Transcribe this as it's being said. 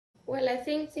Well, I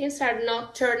think things are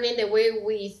not turning the way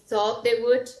we thought they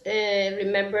would.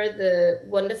 Remember the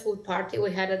wonderful party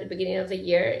we had at the beginning of the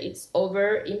year? It's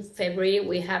over in February.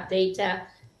 We have data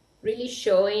really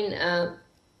showing a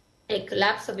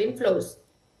collapse of inflows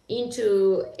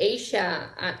into Asia,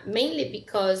 mainly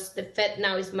because the Fed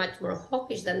now is much more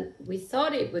hawkish than we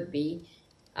thought it would be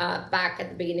back at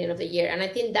the beginning of the year. And I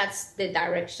think that's the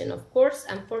direction. Of course,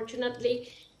 unfortunately,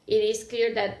 it is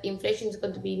clear that inflation is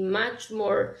going to be much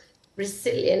more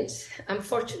resilient.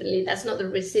 Unfortunately, that's not the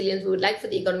resilience we would like for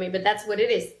the economy, but that's what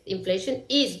it is. Inflation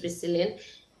is resilient,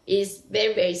 is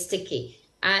very, very sticky.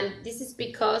 And this is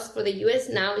because for the US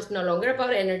now, it's no longer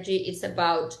about energy, it's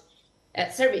about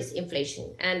service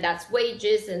inflation. And that's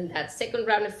wages and that's second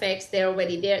round effects. They're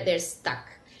already there, they're stuck.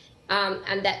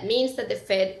 And that means that the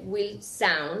Fed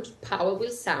Powell will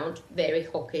sound very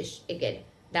hawkish again.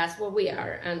 That's where we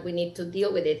are, and we need to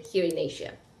deal with it here in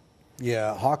Asia.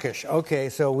 Yeah, hawkish. Okay,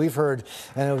 so we've heard,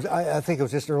 and I think it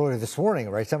was just earlier this morning,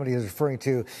 right? Somebody was referring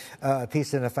to a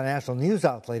piece in a financial news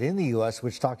outlet in the U.S.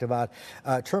 which talked about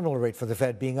terminal rate for the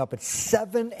Fed being up at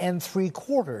 7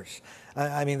 3/4.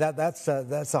 I mean, that's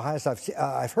the highest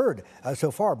I've heard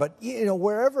so far. But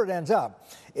wherever it ends up,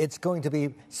 it's going to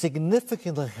be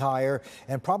significantly higher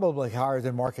and probably higher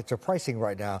than markets are pricing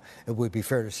right now. It would be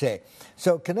fair to say.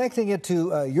 So connecting it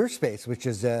to your space, which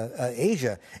is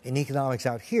Asia in economics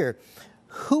out here.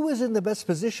 Who is in the best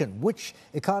position? Which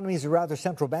economies, or rather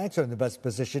central banks, are in the best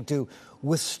position to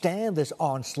withstand this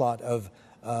onslaught of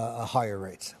higher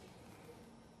rates?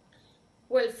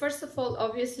 Well, first of all,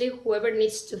 obviously, whoever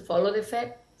needs to follow the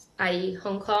Fed, i.e.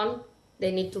 Hong Kong, they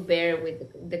need to bear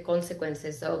with the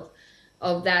consequences of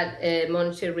that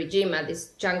monetary regime at this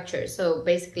juncture. So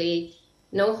basically,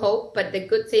 no hope. But the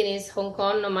good thing is Hong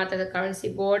Kong, no matter the currency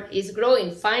board, is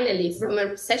growing finally from a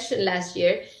recession last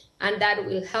year. And that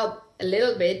will help a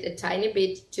little bit, a tiny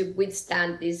bit, to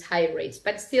withstand these high rates.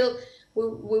 But still,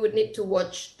 we would need to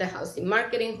watch the housing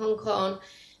market in Hong Kong,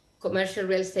 commercial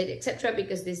real estate, etc.,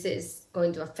 because this is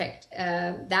going to affect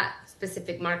that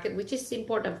specific market, which is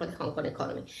important for the Hong Kong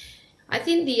economy. I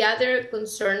think the other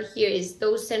concern here is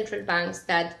those central banks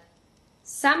that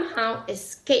somehow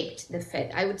escaped the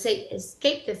Fed. I would say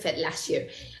escaped the Fed last year.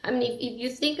 I mean, if you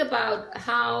think about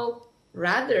how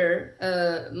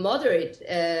rather moderate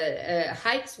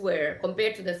hikes were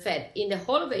compared to the Fed in the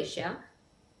whole of Asia,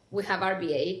 we have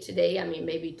RBA today, I mean,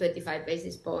 maybe 25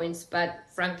 basis points, but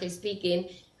frankly speaking,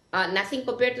 nothing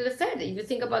compared to the Fed. If you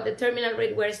think about the terminal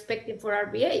rate we're expecting for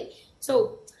RBA.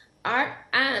 So,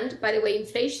 and by the way,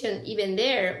 inflation, even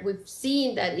there, we've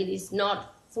seen that it is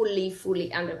not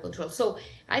fully under control. So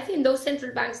I think those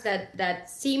central banks that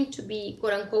seem to be,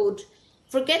 quote unquote,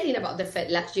 forgetting about the Fed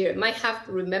last year might have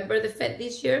to remember the Fed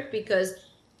this year because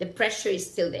the pressure is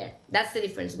still there. That's the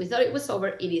difference. We thought it was over.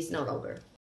 It is not over.